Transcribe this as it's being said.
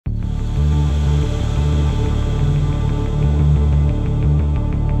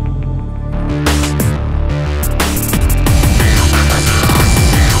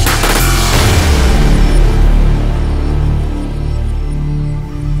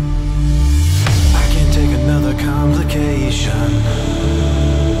complication.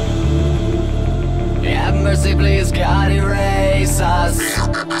 Have mercy, please, God, erase us.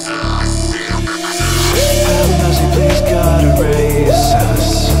 Have mercy, please, God, erase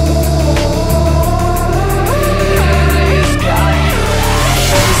us. Please, God,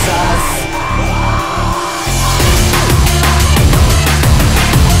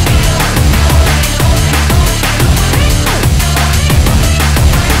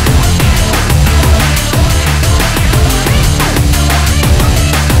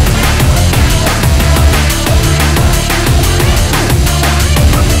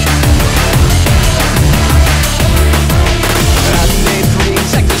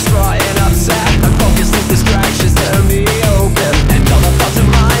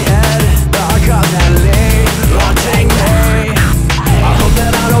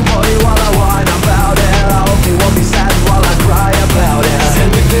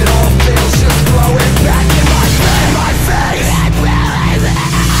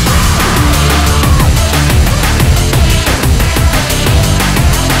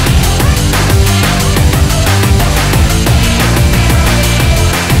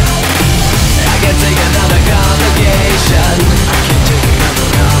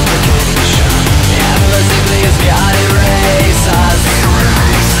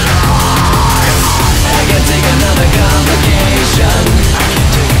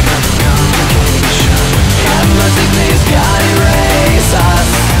 erase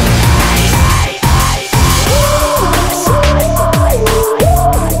us.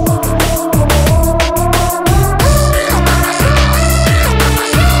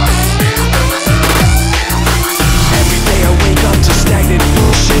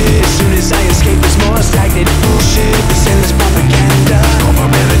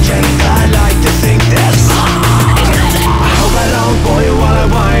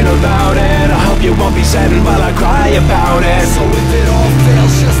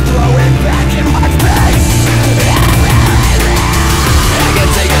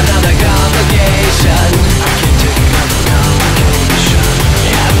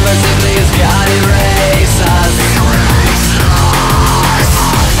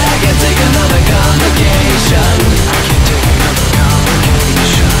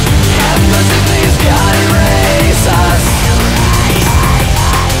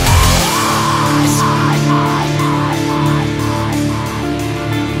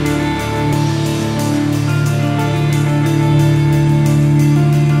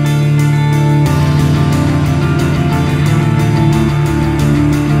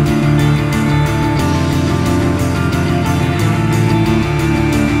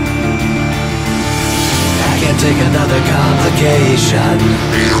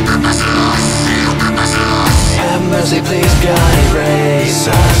 Have mercy, please, God, erase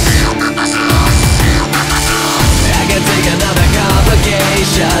us. I can't take another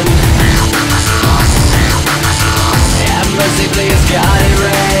complication. Have mercy, please, God,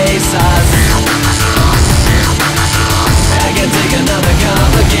 erase us. I can't take another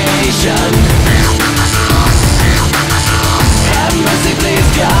complication. Have mercy, please,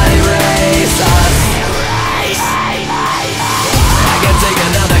 God, erase us. Take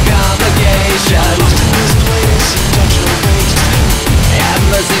another complication. Lost in this place, touch your waste. Have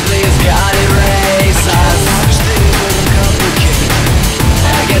mercy, please, God, erase us.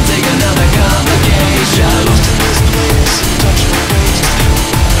 I can take another complication. Lost in this place, touch your waste.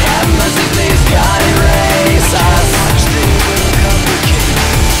 Have mercy, please, God, erase us.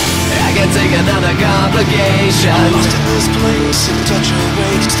 I can take another complication. Lost in this place, touch your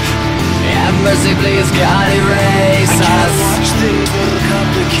waste. Have mercy, please, God, erase us. I can't watch things further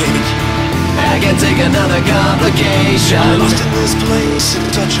complicate. I can take another complication. Lost in this place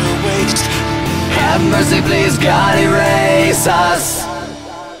and touch your waste. Have mercy, please, God, erase us.